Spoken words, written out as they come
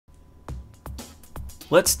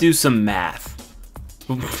let's do some math.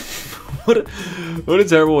 What a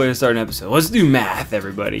terrible way to start an episode. Let's do math,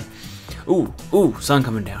 everybody. Ooh, sun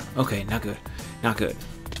coming down. Okay, not good, not good.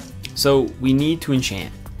 So we need to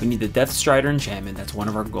enchant. We need the Death Strider enchantment. That's one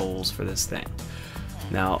of our goals for this thing.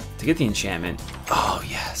 Now, to get the enchantment, oh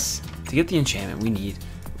yes. To get the enchantment, we need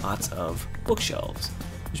lots of bookshelves,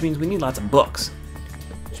 which means we need lots of books,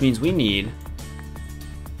 which means we need,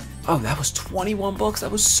 oh, that was 21 books.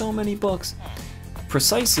 That was so many books.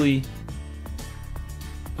 Precisely,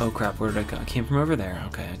 oh crap, where did I go? I came from over there.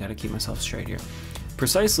 Okay, I gotta keep myself straight here.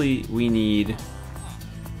 Precisely, we need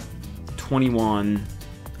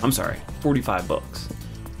 45 books.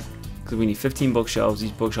 Because we need 15 bookshelves.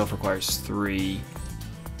 Each bookshelf requires 3.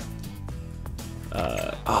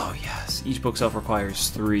 Oh yes, each bookshelf requires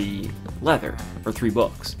 3 leather, or 3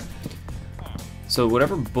 books. So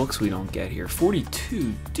whatever books we don't get here,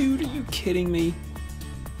 42, dude, are you kidding me?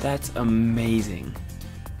 That's amazing.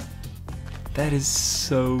 That is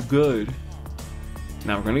so good.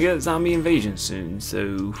 Now we're gonna get zombie invasion soon,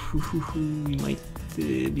 so we might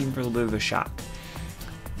be in for a little bit of a shock.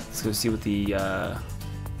 Let's go see what the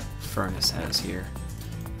furnace has here.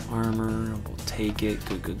 Armor, we'll take it.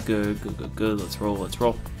 Good. Let's roll.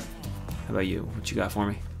 How about you? What you got for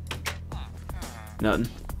me? Nothing.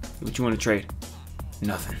 What you want to trade?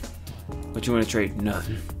 Nothing. What you want to trade?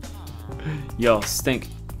 Nothing. Y'all stink.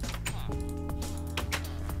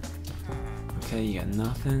 Okay, you got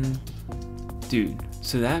nothing. Dude,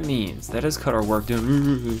 so that means that has cut our work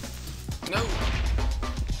down. No!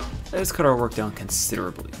 That has cut our work down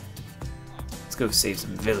considerably. Let's go save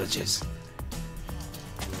some villages.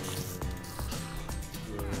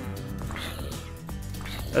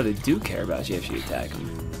 Oh, they do care about you if you attack them.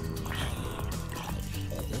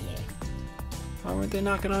 Why weren't they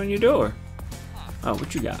knocking on your door? Oh,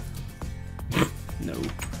 what you got? No.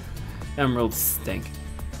 Emeralds stink.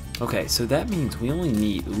 Okay, so that means we only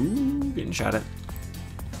need... Ooh, getting shot at.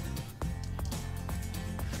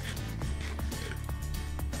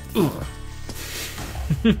 Ooh.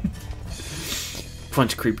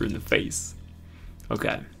 Punch creeper in the face.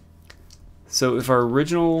 Okay. So if our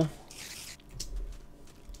original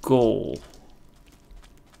goal...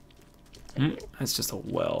 that's just a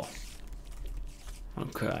well.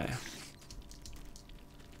 Okay.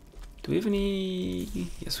 Do we have any...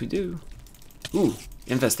 Yes, we do. Ooh,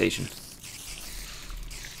 infestation.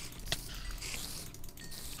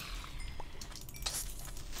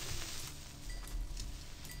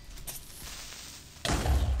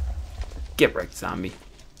 Get wrecked, zombie.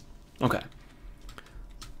 Okay.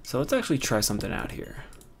 So let's actually try something out here.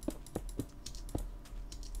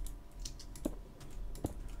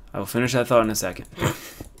 I will finish that thought in a second.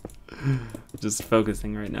 Just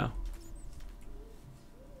focusing right now.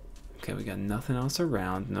 Okay, we got nothing else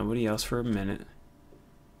around. Nobody else for a minute.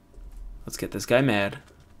 Let's get this guy mad.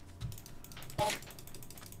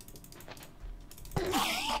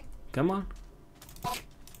 Come on.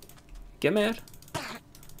 Get mad.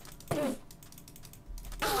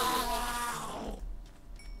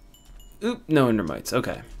 Oop, no endermites.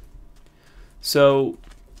 Okay. So,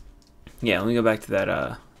 yeah, let me go back to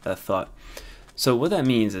that thought. So what that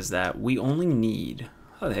means is that we only need...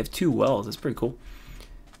 Oh, they have 2 wells. That's pretty cool.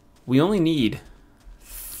 We only need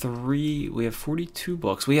 3... We have 42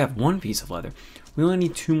 books. We have 1 piece of leather. We only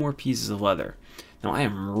need 2 more pieces of leather. Now, I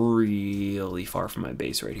am really far from my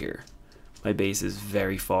base right here. My base is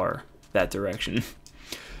very far that direction.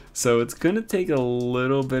 So it's going to take a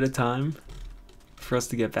little bit of time for us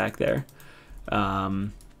to get back there. So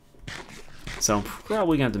I'm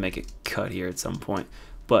probably going to have to make a cut here at some point.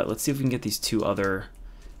 But let's see if we can get these 2 other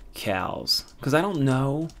cows. Because I don't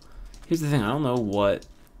know... Here's the thing. I don't know what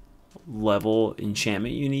level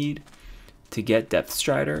enchantment you need to get Death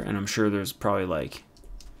Strider. And I'm sure there's probably like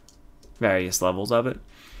various levels of it.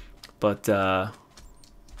 But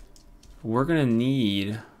we're going to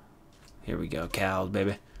need... Here we go. Cows,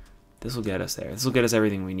 baby. This will get us there. This will get us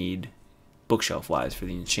everything we need bookshelf-wise for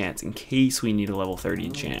the enchants in case we need a level 30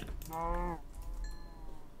 enchant.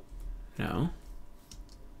 No?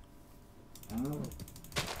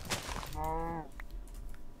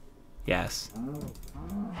 Yes.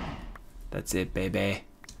 That's it, baby.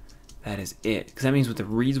 That is it. Because that means with the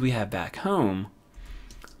reeds we have back home,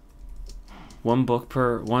 one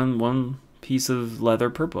piece of leather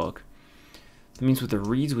per book. That means with the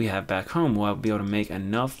reeds we have back home, we'll be able to make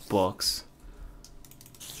enough books.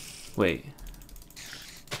 Wait.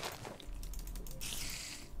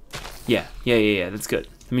 Yeah. That's good.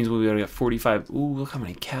 That means we'll be able to get 45. Ooh, look how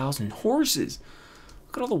many cows and horses.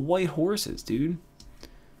 Look at all the white horses, dude.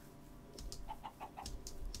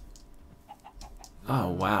 Oh,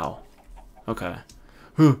 wow. Okay.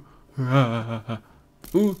 Ooh,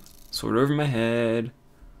 sword over my head.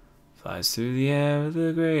 Flies through the air with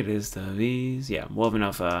the greatest of ease. Yeah, we'll have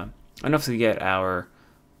enough to get our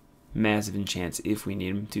massive enchants if we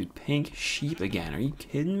need them. Dude, pink sheep again. Are you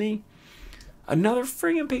kidding me? Another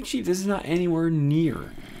friggin' pink sheep. This is not anywhere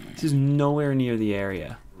near. This is nowhere near the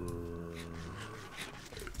area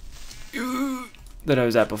that I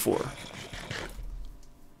was at before.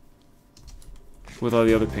 With all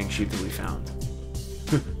the other pink sheep that we found.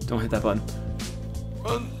 Don't hit that button.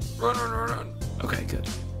 Run, run, run, run, run. Okay, good.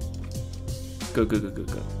 Good, good, good, good,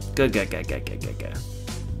 good. Good, good, good, good, good, good, good.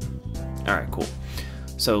 Alright, cool.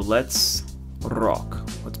 So let's rock.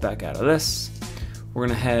 Let's back out of this. We're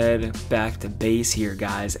gonna head back to base here,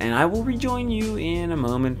 guys, and I will rejoin you in a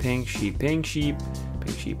moment. Pink sheep, pink sheep,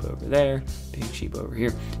 pink sheep over there, pink sheep over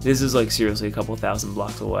here. This is like seriously a couple thousand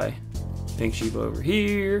blocks away. Pink sheep over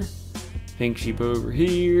here, pink sheep over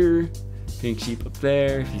here, pink sheep up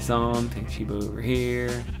there, if you saw him, pink sheep over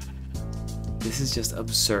here. This is just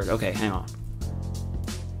absurd. Okay, hang on.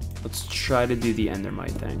 Let's try to do the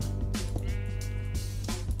Endermite thing.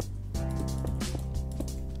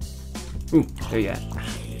 Ooh, there you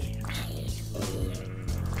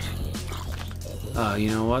go. You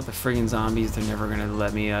know what? The friggin' zombies, they're never gonna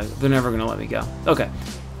let me go. Okay.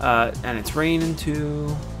 And it's raining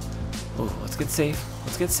too. Oh, let's get safe.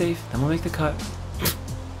 Let's get safe. Then we'll make the cut.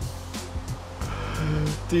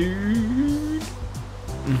 Dude.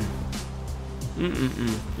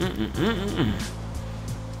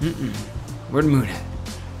 Where the moon at?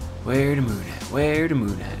 Where the moon at? Where the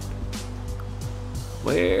moon at?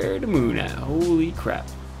 Where the moon at? Holy crap.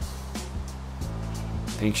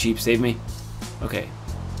 Pink sheep, save me. Okay.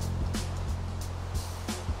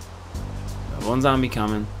 Got one zombie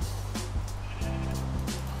coming.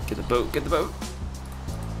 Get the boat, get the boat.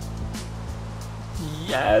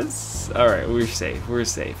 Yes! Alright, we're safe, we're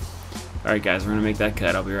safe. Alright guys, we're gonna make that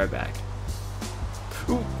cut. I'll be right back.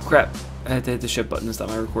 Ooh, crap. I had to hit the ship button to stop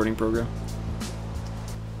my recording program.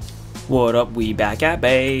 What up, we back at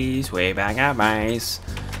base, way back at base.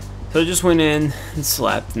 So I just went in and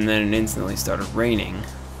slept, and then it instantly started raining.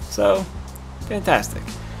 So, fantastic.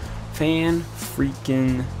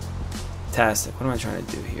 Fan-freaking-tastic. What am I trying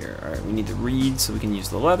to do here? Alright, we need to read so we can use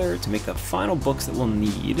the leather to make the final books that we'll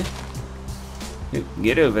need.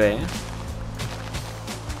 Get over there.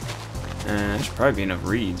 There should probably be enough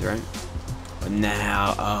reeds, right? But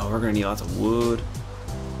now, oh, we're gonna need lots of wood.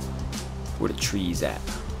 Where the trees at?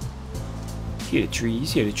 Here the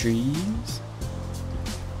trees, here the trees.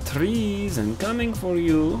 Trees, I'm coming for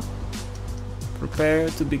you. Prepare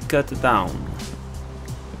to be cut down.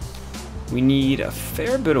 We need a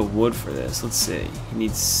fair bit of wood for this. Let's see. You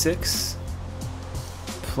need 6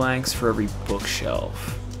 planks for every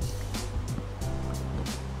bookshelf.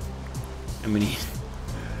 And we need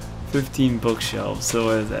 15 bookshelves. So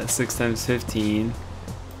what is that? 6 times 15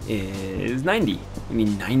 is 90. We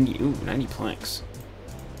need 90. Ooh, 90 planks.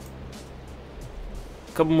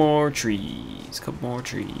 Couple more trees. Couple more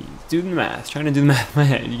trees. Do the math. Trying to do the math in my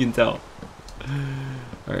head. You can tell.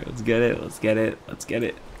 Alright, let's get it. Let's get it. Let's get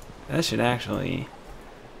it. That should actually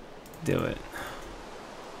do it.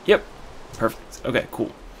 Yep. Perfect. Okay,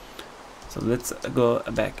 cool. So let's go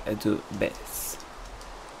back to base.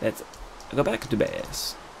 Let's go back to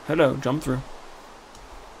base. Hello, jump through.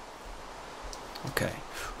 Okay.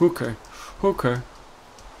 Okay. Okay.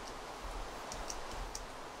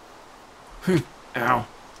 Ow.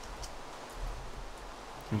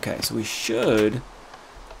 Okay, so we should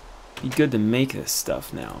be good to make this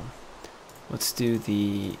stuff now. Let's do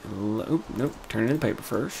the... Oop, nope, turn it into paper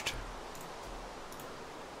first.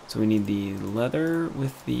 So we need the leather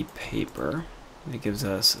with the paper. That gives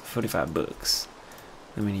us 45 books.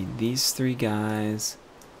 Then we need these 3 guys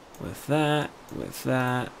with that, with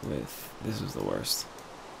that, with... This was the worst.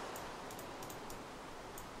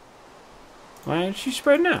 Why aren't you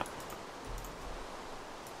spreading out?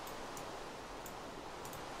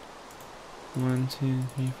 1, 2,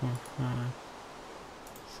 3, 4, 5,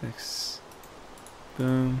 6.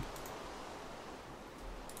 Boom.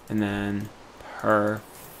 And then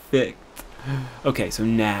perfect. Okay, so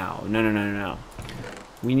now, no.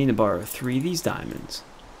 We need to borrow 3 of these diamonds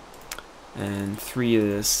and 3 of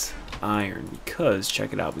this iron because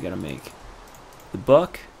check it out, we gotta make the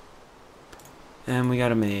buck and we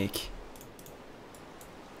gotta make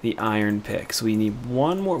the iron pick. So we need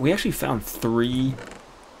 1 more. We actually found 3.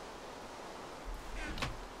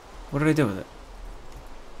 What did I do with it?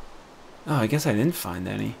 Oh, I guess I didn't find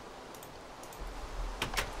any.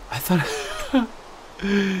 I thought...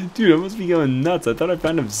 Dude, I must be going nuts. I thought I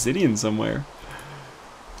found obsidian somewhere.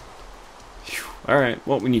 Alright,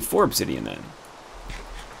 well, we need 4 obsidian then.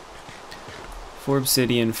 4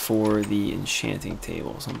 obsidian for the enchanting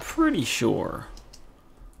table. So I'm pretty sure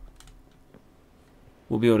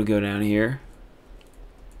we'll be able to go down here.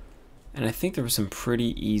 And I think there was some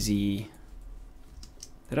pretty easy...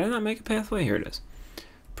 Did I not make a pathway? Here it is.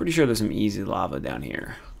 Pretty sure there's some easy lava down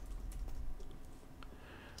here.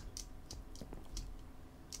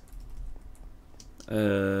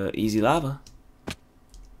 Easy lava.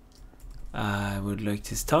 I would like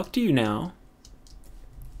to talk to you now.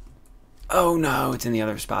 Oh no, it's in the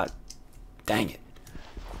other spot. Dang it.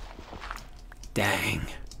 Dang.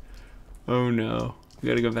 Oh no. We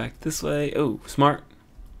gotta go back this way. Oh, smart.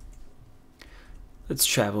 Let's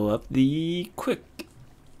travel up the quick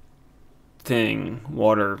thing.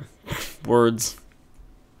 Water. Words.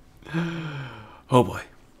 Oh boy.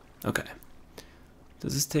 Okay.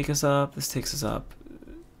 Does this take us up? This takes us up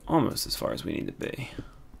almost as far as we need to be.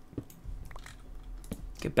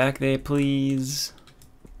 Get back there, please.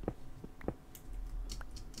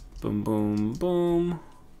 Boom, boom, boom.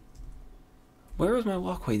 Where is my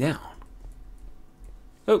walkway down?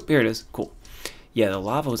 Oh, here it is. Cool. Yeah, the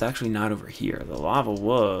lava was actually not over here. The lava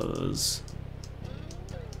was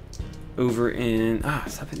over in... Ah,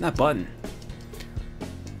 stop hitting that button.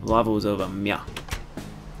 The lava was over... Yeah.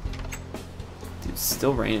 Dude, it's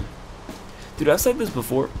still raining. Dude, I've said this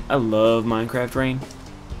before. I love Minecraft rain.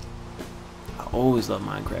 I always love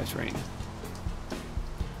Minecraft rain.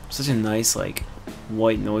 Such a nice, like,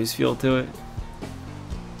 white noise feel to it.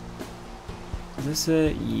 Is this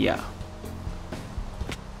it? Yeah.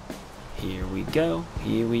 Here we go.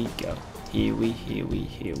 Here we go. Here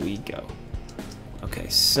we go. Okay,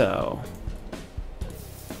 so...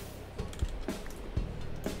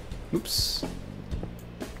 Oops.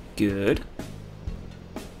 Good.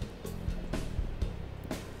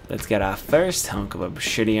 Let's get our first hunk of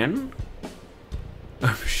obsidian.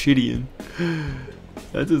 Obsidian.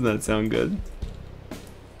 That does not sound good.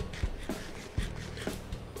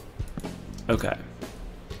 Okay.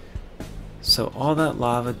 So all that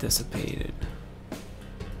lava dissipated.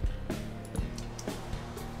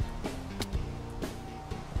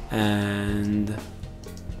 And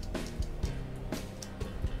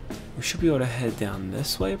we should be able to head down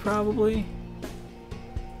this way probably.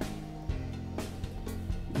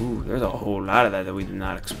 Ooh, there's a whole lot of that we did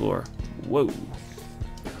not explore. Whoa.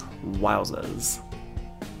 Wowzers.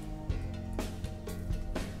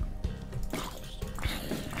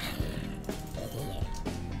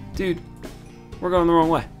 Dude, we're going the wrong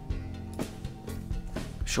way.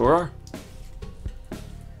 Sure are.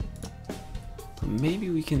 But maybe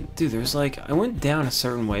we can... Dude, there's like... I went down a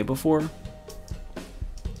certain way before.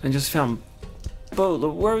 And just found...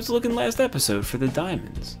 where I was looking last episode for the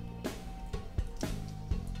diamonds.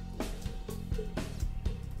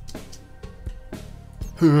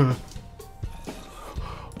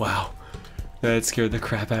 Wow. That scared the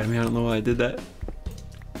crap out of me. I don't know why I did that.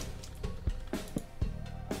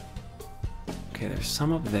 Okay, there's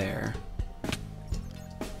some up there.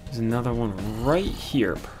 There's another one right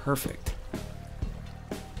here. Perfect.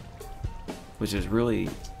 Which is really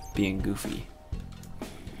being goofy.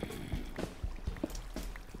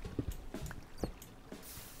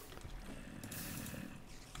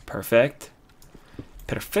 Perfect.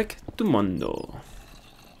 Perfectumondo.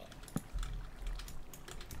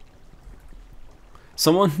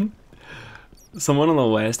 Someone on the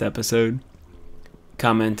last episode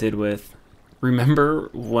commented with, remember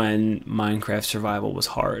when Minecraft survival was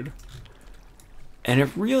hard? And it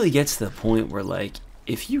really gets to the point where, like,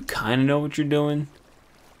 if you kind of know what you're doing,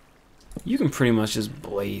 you can pretty much just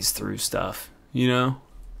blaze through stuff, you know?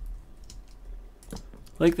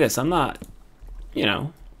 Like this, I'm not, you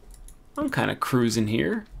know, I'm kind of cruising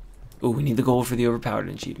here. Oh, we need the gold for the overpowered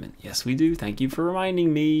achievement. Yes, we do. Thank you for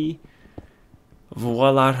reminding me.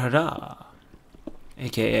 Voila, hada.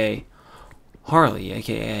 AKA Harley,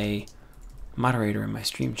 AKA moderator in my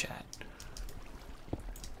stream chat.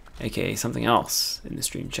 AKA something else in the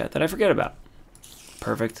stream chat that I forget about.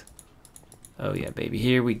 Perfect. Oh yeah, baby,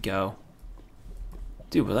 here we go.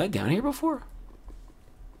 Dude, was I down here before?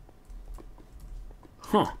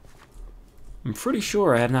 Huh. I'm pretty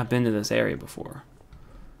sure I have not been to this area before.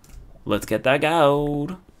 Let's get that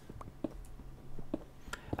gold.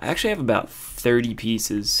 I actually have about 30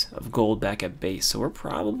 pieces of gold back at base, so we're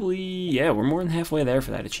probably, yeah, we're more than halfway there for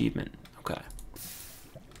that achievement. Okay.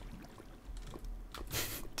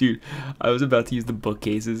 Dude, I was about to use the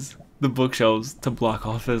bookcases, the bookshelves, to block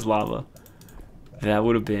off his lava. That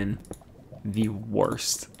would have been the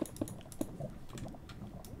worst.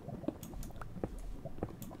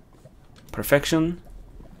 Perfection.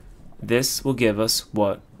 This will give us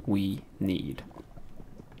what we need.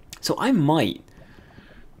 So I might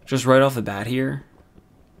just right off the bat here,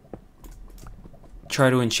 try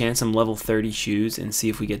to enchant some level 30 shoes and see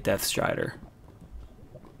if we get Death Strider.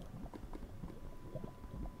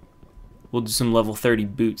 We'll do some level 30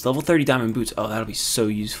 boots. Level 30 diamond boots. Oh, that'll be so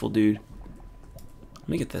useful, dude. Let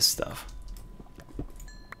me get this stuff.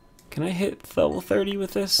 Can I hit level 30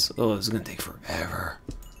 with this? Oh, this is going to take forever.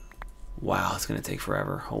 Wow, it's going to take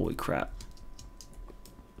forever. Holy crap.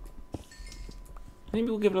 Maybe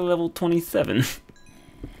we'll give it a level 27.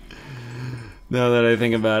 Now that I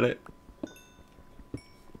think about it.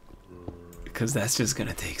 Because that's just going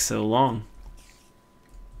to take so long.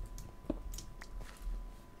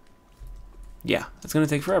 Yeah, it's going to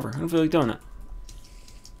take forever. I don't feel like doing that.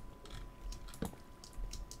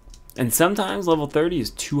 And sometimes level 30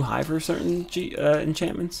 is too high for certain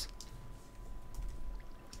enchantments.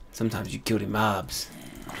 Sometimes you kill the mobs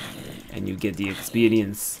and you get the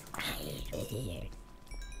experience.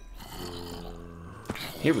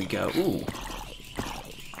 Here we go. Ooh.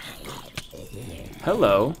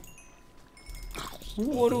 Hello.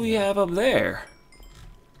 What do we have up there?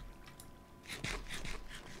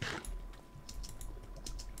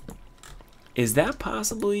 Is that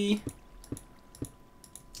possibly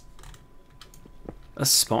a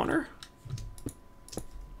spawner?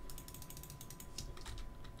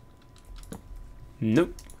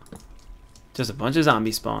 Nope. Just a bunch of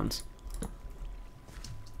zombie spawns.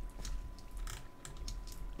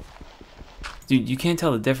 Dude, you can't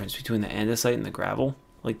tell the difference between the andesite and the gravel.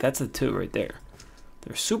 Like, that's the two right there.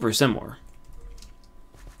 They're super similar.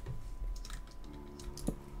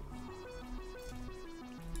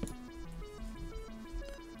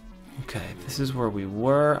 Okay, this is where we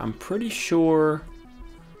were. I'm pretty sure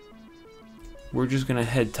we're just gonna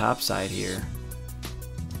head topside here.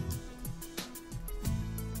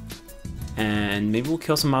 And maybe we'll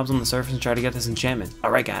kill some mobs on the surface and try to get this enchantment.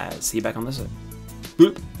 Alright guys, see you back on this side.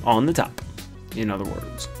 Boop, on the top, in other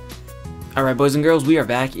words. Alright boys and girls, we are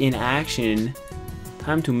back in action.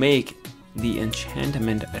 Time to make the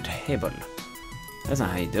enchantment table. That's not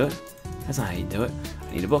how you do it. That's not how you do it.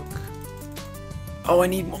 I need a book. Oh, I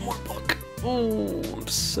need one more book. Oh, I'm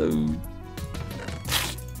so...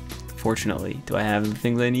 Fortunately, do I have the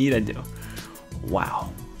things I need? I do.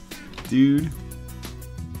 Wow. Dude.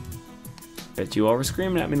 Bet you all were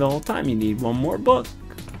screaming at me the whole time. You need one more book.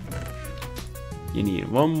 You need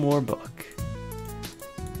one more book.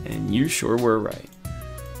 And you sure were right.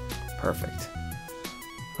 Perfect.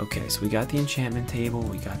 Okay, so we got the enchantment table.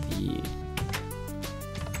 We got the...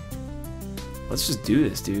 Let's just do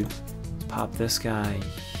this, dude. Let's pop this guy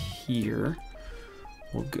here.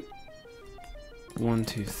 We'll go... 1,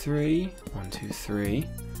 2, 3. 1, 2, 3.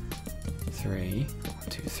 3. 1,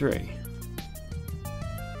 2, 3.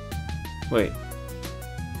 Wait.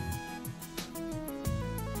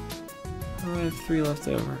 Oh, I have 3 left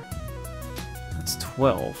over. That's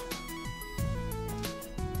 12.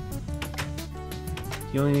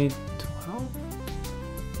 You only need 12?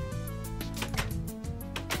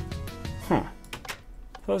 Huh.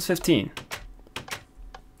 That was 15.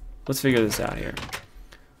 Let's figure this out here.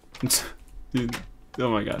 Dude, oh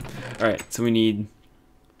my god. Alright, so we need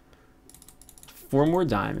 4 more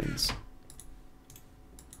diamonds.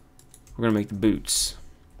 We're gonna make the boots.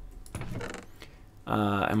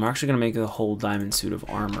 And we're actually gonna make a whole diamond suit of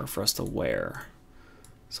armor for us to wear.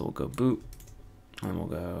 So we'll go boot, and we'll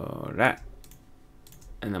go that,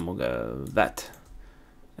 and then we'll go that.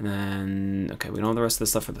 And then, okay, we don't have the rest of the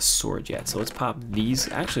stuff for the sword yet. So let's pop these.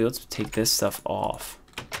 Actually, let's take this stuff off.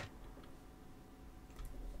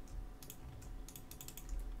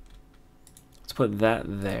 Let's put that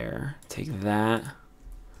there. Take that.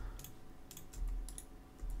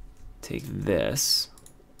 Take this.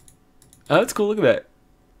 Oh, that's cool. Look at that.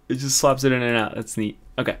 It just slaps it in and out. That's neat.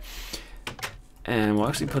 Okay. And we'll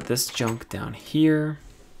actually put this junk down here.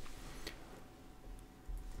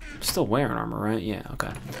 I'm still wearing armor, right? Yeah,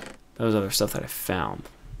 okay. That was other stuff that I found.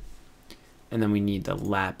 And then we need the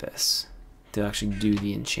lapis to actually do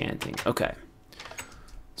the enchanting. Okay.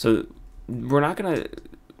 So we're not going to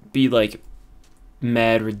be like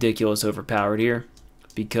mad, ridiculous, overpowered here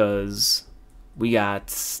because we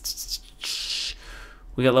got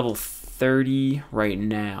level 30 right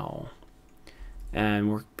now.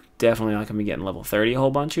 And we're definitely not going to be getting level 30 a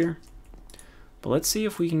whole bunch here. But let's see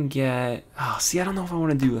if we can get... Oh, see, I don't know if I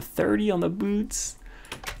want to do a 30 on the boots.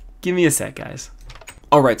 Give me a sec, guys.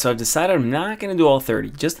 Alright, so I've decided I'm not going to do all 30.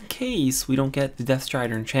 Just in case we don't get the Death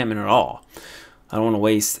Strider enchantment at all. I don't want to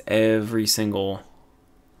waste every single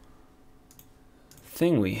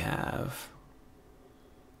thing we have.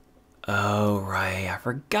 Oh, right. I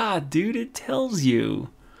forgot, dude. It tells you.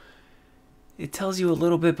 it tells you a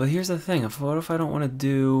little bit, but here's the thing. What if I don't want to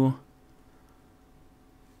do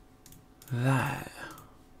that?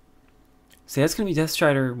 See, that's going to be Death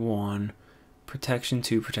Strider 1, Protection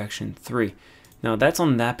 2, Protection 3. Now, that's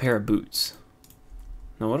on that pair of boots.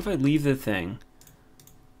 Now, what if I leave the thing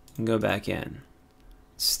and go back in?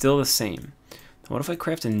 It's still the same. Now, what if I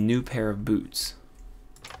craft a new pair of boots?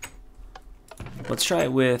 Let's try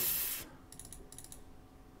it with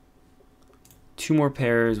 2 more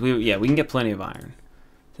pairs. Yeah, we can get plenty of iron.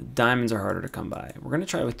 The diamonds are harder to come by. We're going to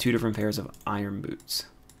try it with 2 different pairs of iron boots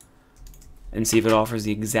and see if it offers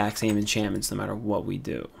the exact same enchantments no matter what we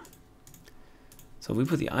do. So if we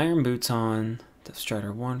put the iron boots on, Death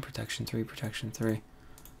Strider 1, Protection 3, Protection 3.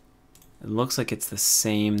 It looks like it's the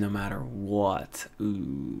same no matter what.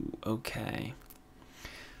 Ooh, okay.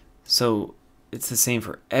 So it's the same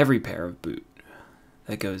for every pair of boot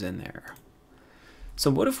that goes in there.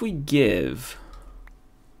 So what if we give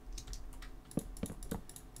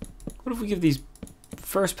these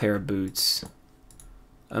first pair of boots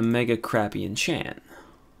a mega crappy enchant?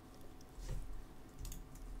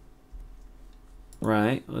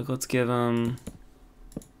 Right? Like, let's give them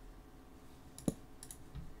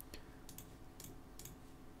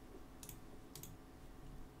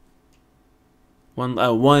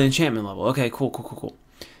one enchantment level. Okay, cool.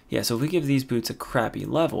 Yeah, so if we give these boots a crappy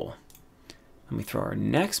level and we throw our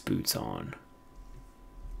next boots on,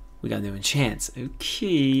 we got new enchants.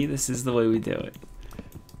 Okay, this is the way we do it.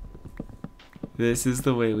 This is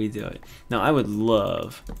the way we do it. Now, I would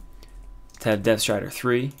love to have Death Strider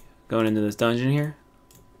 3 going into this dungeon here.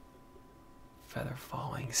 Feather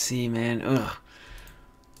falling. See, man. Ugh.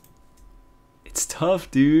 It's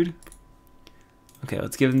tough, dude. Okay,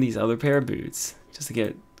 let's give him these other pair of boots just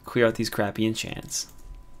to clear out these crappy enchants.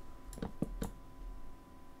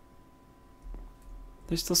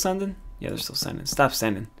 They're still sending? Yeah, they're still sending. Stop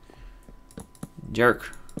sending.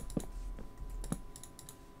 Jerk.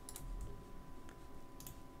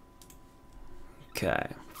 Okay.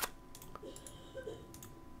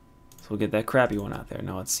 So we'll get that crappy one out there.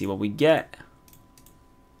 Now let's see what we get.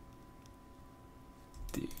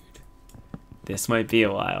 Dude. This might be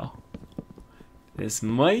a while. This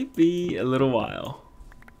might be a little while.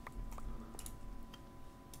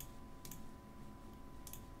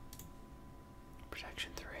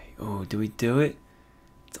 Protection 3. Oh, do we do it?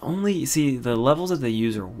 It's only, see, the levels that they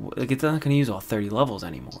use are, like, it's not going to use all 30 levels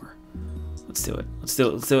anymore. Let's do it. Let's do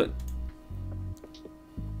it. Let's do it.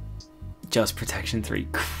 Just Protection 3.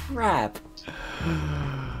 Crap.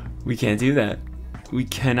 We can't do that. We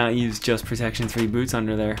cannot use just Protection 3 boots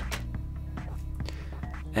under there.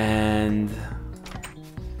 And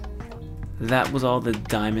that was all the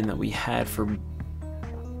diamond that we had for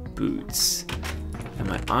boots. And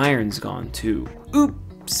my iron's gone too.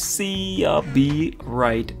 Oopsie, I'll be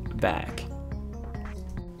right back.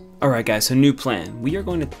 Alright guys, so new plan. We are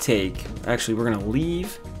going to take, actually we're going to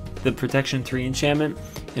leave the Protection 3 enchantment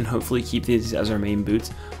and hopefully keep these as our main boots.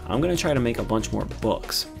 I'm going to try to make a bunch more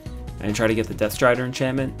books and try to get the Death Strider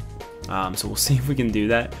enchantment. So we'll see if we can do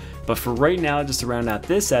that. But for right now, just to round out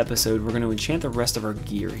this episode, we're going to enchant the rest of our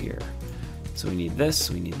gear here. So we need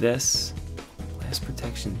this, we need this. Blast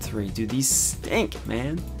Protection 3. Dude, these stink,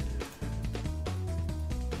 man.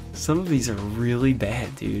 Some of these are really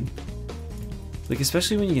bad, dude. Like,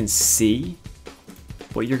 especially when you can see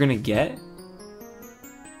what you're going to get.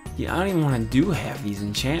 Yeah, I don't even want to do half these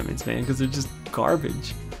enchantments, man, because they're just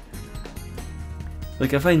garbage.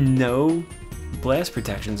 Like, if I know Blast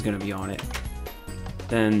Protection's going to be on it,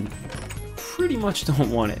 then pretty much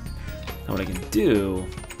don't want it. Now what I can do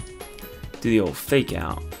the old fake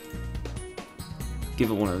out. Give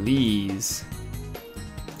it one of these.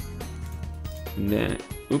 And then,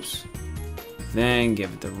 oops. Then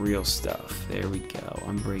give it the real stuff. There we go.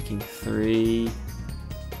 Unbreaking 3.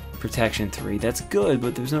 Protection 3. That's good,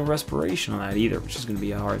 but there's no respiration on that either, which is going to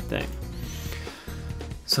be a hard thing.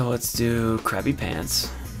 So let's do Krabby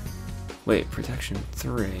Pants. Wait, Protection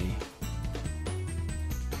 3.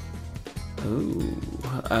 Ooh.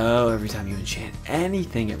 Oh, every time you enchant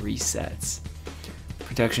anything, it resets.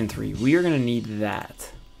 Protection 3. We are going to need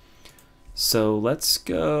that. So let's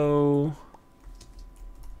go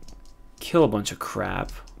kill a bunch of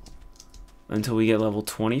crap until we get level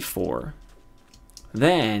 24.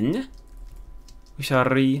 Then we shall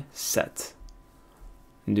reset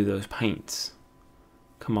and do those paints.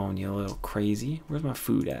 Come on, you little crazy. Where's my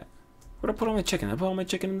food at? Where'd I put all my chicken? I put all my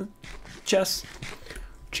chicken in the chest.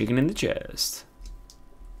 Chicken in the chest.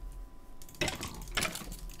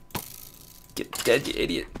 Get dead, you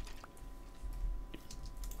idiot.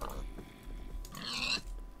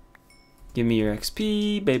 Give me your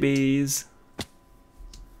XP, babies.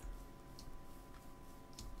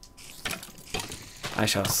 I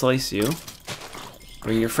shall slice you.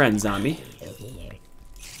 Bring your friend, zombie.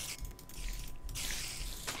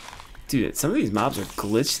 Dude, some of these mobs are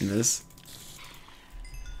glitched in this.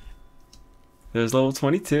 There's level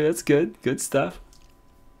 22. That's good. Good stuff.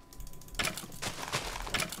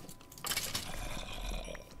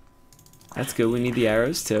 That's good. We need the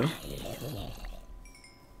arrows too.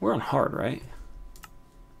 We're on hard, right?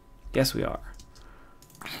 Yes, we are.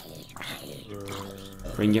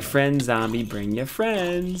 Bring your friends, zombie. Bring your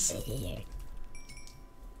friends.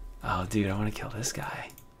 Oh, dude, I want to kill this guy.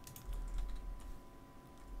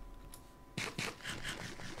 I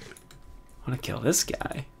want to kill this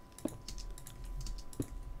guy.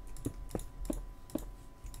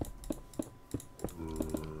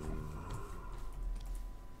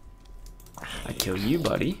 I kill you,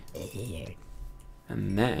 buddy.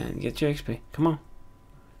 And then get your XP. Come on.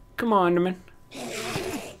 Come on, Enderman.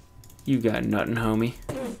 You got nothing, homie.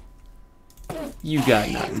 You got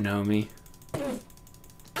nothing, homie.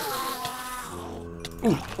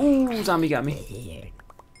 Ooh, ooh, zombie got me.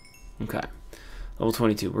 Okay. Level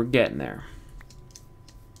 22. We're getting there.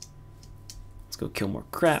 Let's go kill more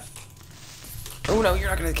crap. Oh, no, you're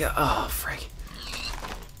not going to kill. Oh, frick.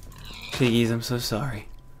 Piggies, I'm so sorry.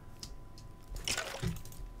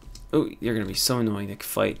 Oh, you're going to be so annoying to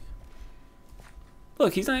fight.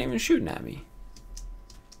 Look, he's not even shooting at me.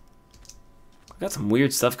 I got some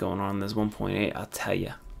weird stuff going on in this 1.8, I'll tell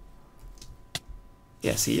ya.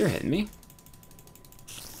 Yeah, see, you're hitting me.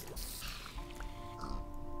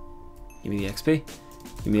 Give me the XP.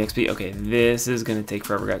 Give me the XP. Okay, this is going to take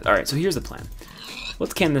forever, guys. Alright, so here's the plan.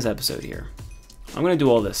 Let's can this episode here. I'm going to do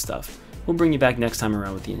all this stuff. We'll bring you back next time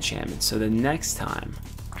around with the enchantments. So the next time,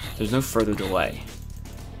 there's no further delay.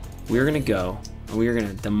 We're going to go and we are going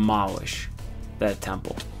to demolish that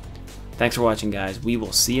temple. Thanks for watching, guys. We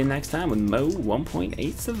will see you next time with Mo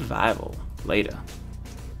 1.8 Survival. Later.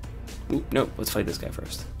 Ooh, nope. Let's fight this guy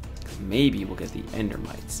first. Maybe we'll get the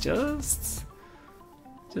Endermites.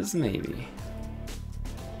 Just maybe.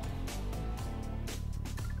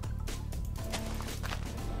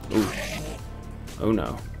 Ooh. Oh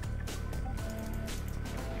no.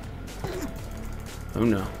 Oh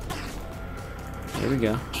no. Here we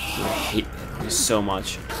go. I hate them so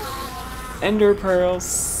much. Ender Pearl,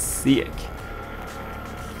 sick.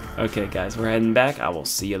 Okay, guys, we're heading back. I will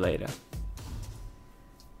see you later.